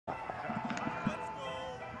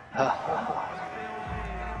I'm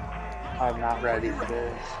not ready for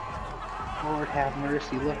this. Lord have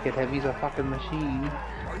mercy, look at him, he's a fucking machine.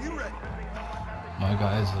 Are you ready? My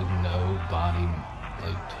guy has like no body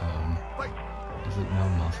like tone. He's like no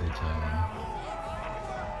muscle tone.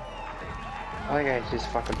 My guy's just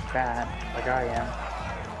fucking fat, like I am.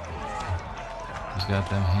 He's got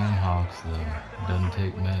them hand hawks though. Doesn't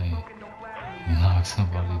take many. Knock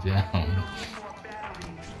somebody down.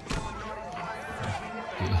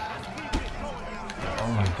 Oh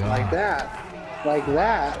my god. Like that. Like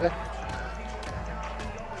that.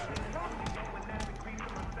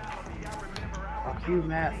 Fuck you,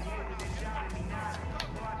 Matt.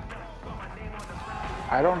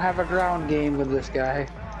 I don't have a ground game with this guy.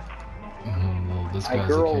 Well, this guy's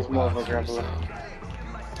girl's a more of a kickboxer, so... grappler.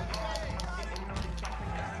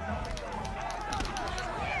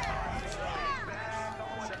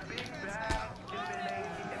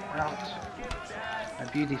 Ouch. My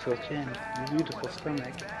beautiful chin, my beautiful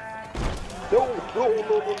stomach. No, no, no,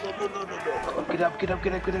 no, no, no, no, no. Get up, get up,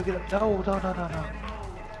 get up, get up, get up. No, no, no, no, no.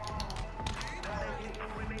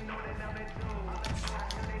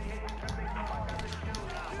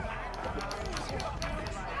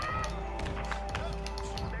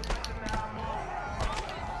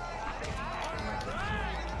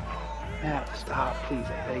 Matt, stop, please,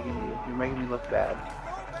 I'm begging you. You're making me look bad.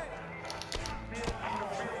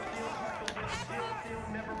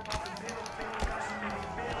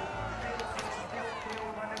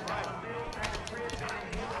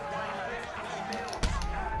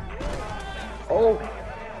 Oh!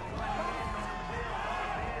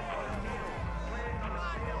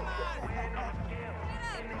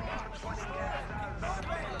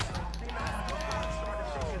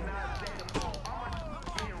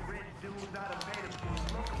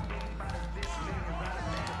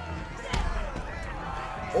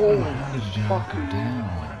 Oh, how did you knock her down?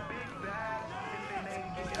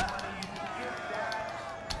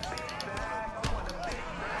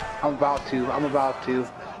 I'm about to.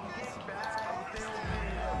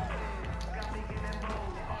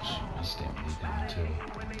 Oh shit, my stamina down too.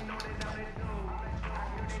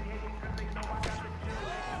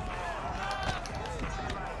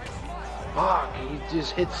 Fuck, he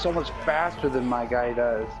just hits so much faster than my guy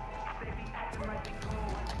does.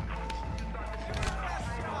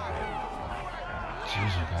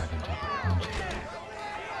 Jeez, your guy can take a punch.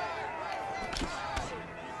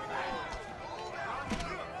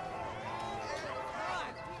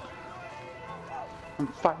 I'm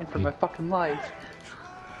fighting for my fucking life.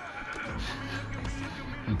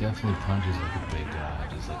 He definitely punches like a big guy,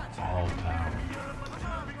 just like all power.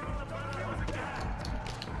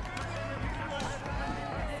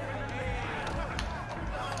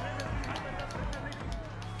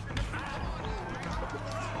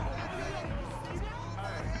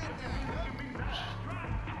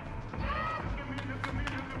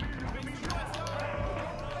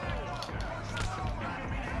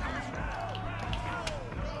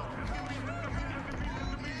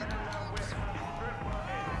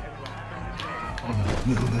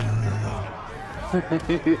 No.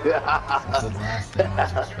 That's the last thing I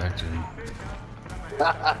was expecting.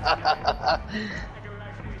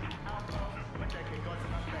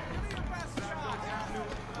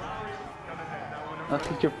 Look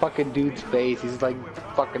at your fucking dude's face. He's like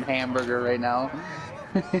fucking hamburger right now.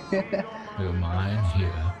 Who, mine?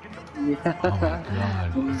 Yeah. Yeah. Oh my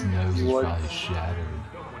god, his nose is probably shattered.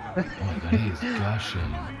 Oh my god, he is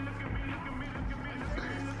gushing.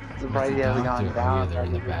 Surprised he hasn't gone Oh down. yeah, they're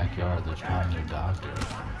in the backyard. They're trying their doctor.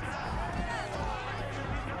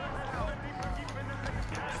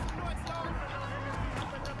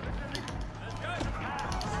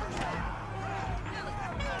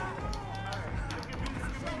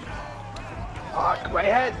 Fuck, my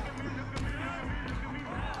head!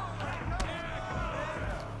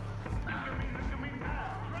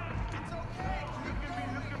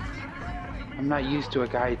 I'm not used to a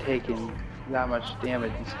guy taking that much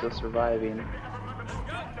damage and still surviving.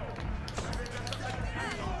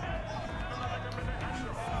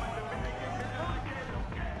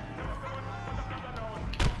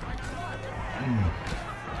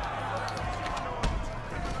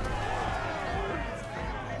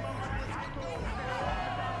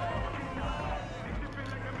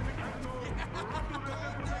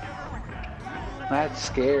 Matt's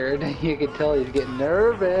scared. You can tell he's getting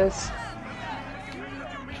nervous.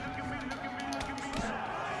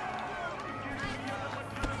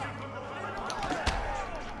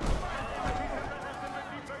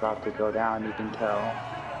 About to go down, you can tell.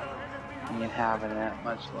 He ain't having that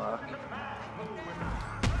much luck.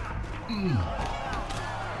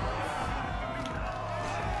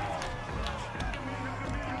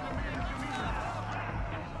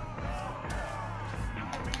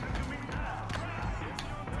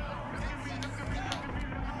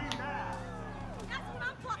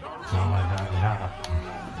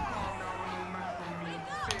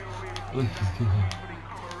 Look, he's good.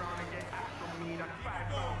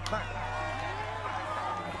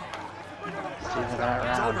 See that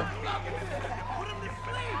round.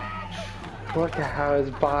 Look at how his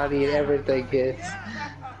body and everything is.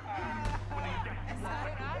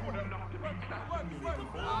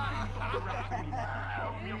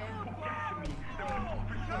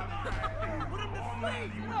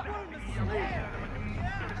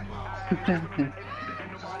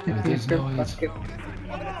 There's no way it's...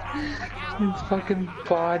 His fucking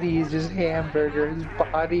body is just hamburger. His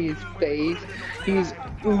body, his face. He's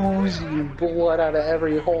oozing blood out of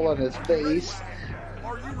every hole on his face.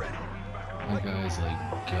 My guy's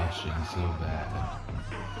like gushing so bad.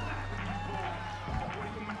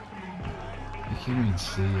 You can't even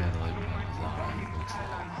see out of like what his eye looks like.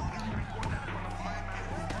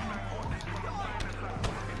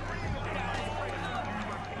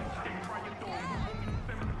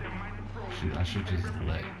 Shoot, I should just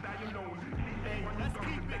let.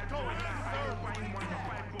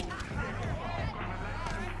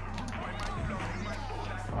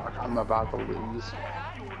 Fuck, I'm about to lose.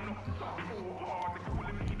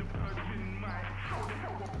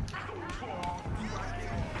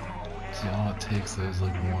 See, all it takes though is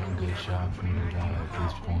like one good shot from your guy at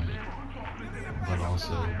this point. But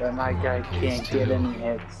also, But my guy can't get any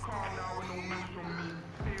hits.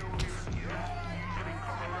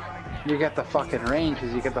 You get the fucking range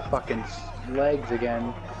because you get the fucking legs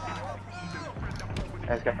again.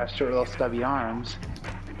 Guy's got short little stubby arms,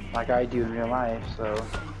 like I do in real life, so.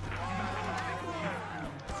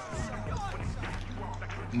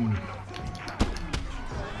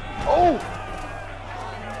 Oh!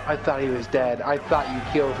 I thought he was dead. I thought you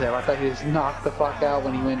killed him. I thought he was knocked the fuck out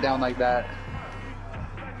when he went down like that.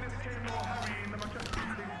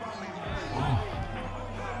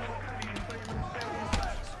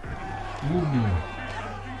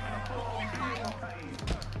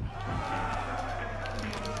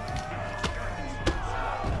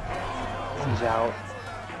 He's out.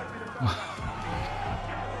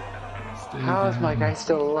 How is my guy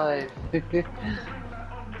still alive? Just stay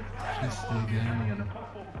down.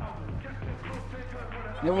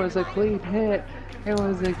 It was a clean hit. It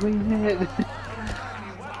was a clean hit.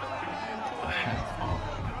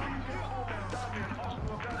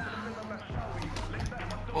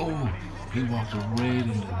 Oh, he walked right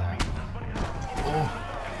into that. Oh,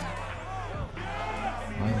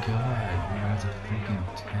 my God, you're a freaking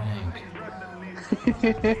tank.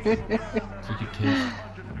 It's like you take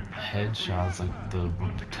headshots like the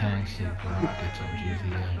tanks take rockets on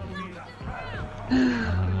GTA.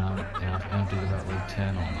 And I've emptied about like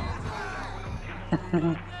 10 on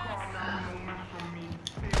them.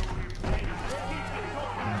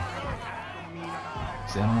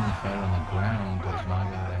 See, I don't want to fight on the ground because my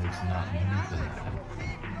guy's not moving.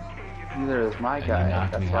 Neither is my And guy. he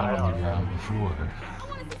knocked me That's why out I on the don't ground before.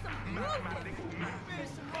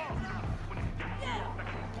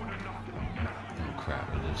 Oh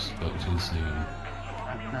crap, I just spoke too soon.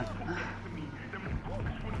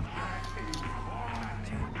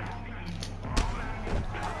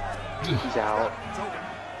 He's out.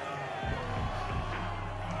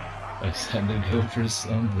 I said to go for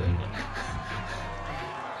something.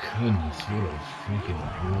 Goodness, what a freaking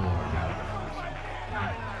war.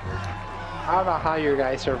 I don't know how your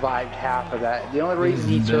guy survived half of that. The only reason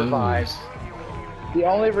he survived, the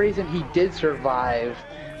only reason he did survive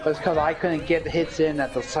was because I couldn't get hits in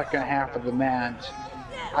at the second half of the match.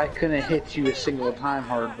 I couldn't hit you a single time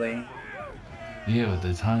hardly. Yeah, but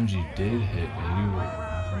the times you did hit me, you were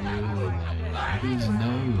really lame. Look at his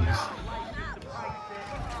nose.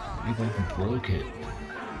 You like broke it.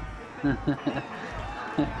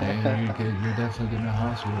 Hey, you're definitely getting a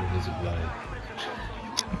hospital visit, buddy.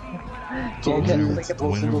 Don't you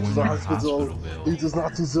Winner to the hospital. He does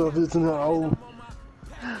not deserve it now.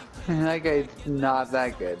 That guy's not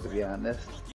that good, to be honest.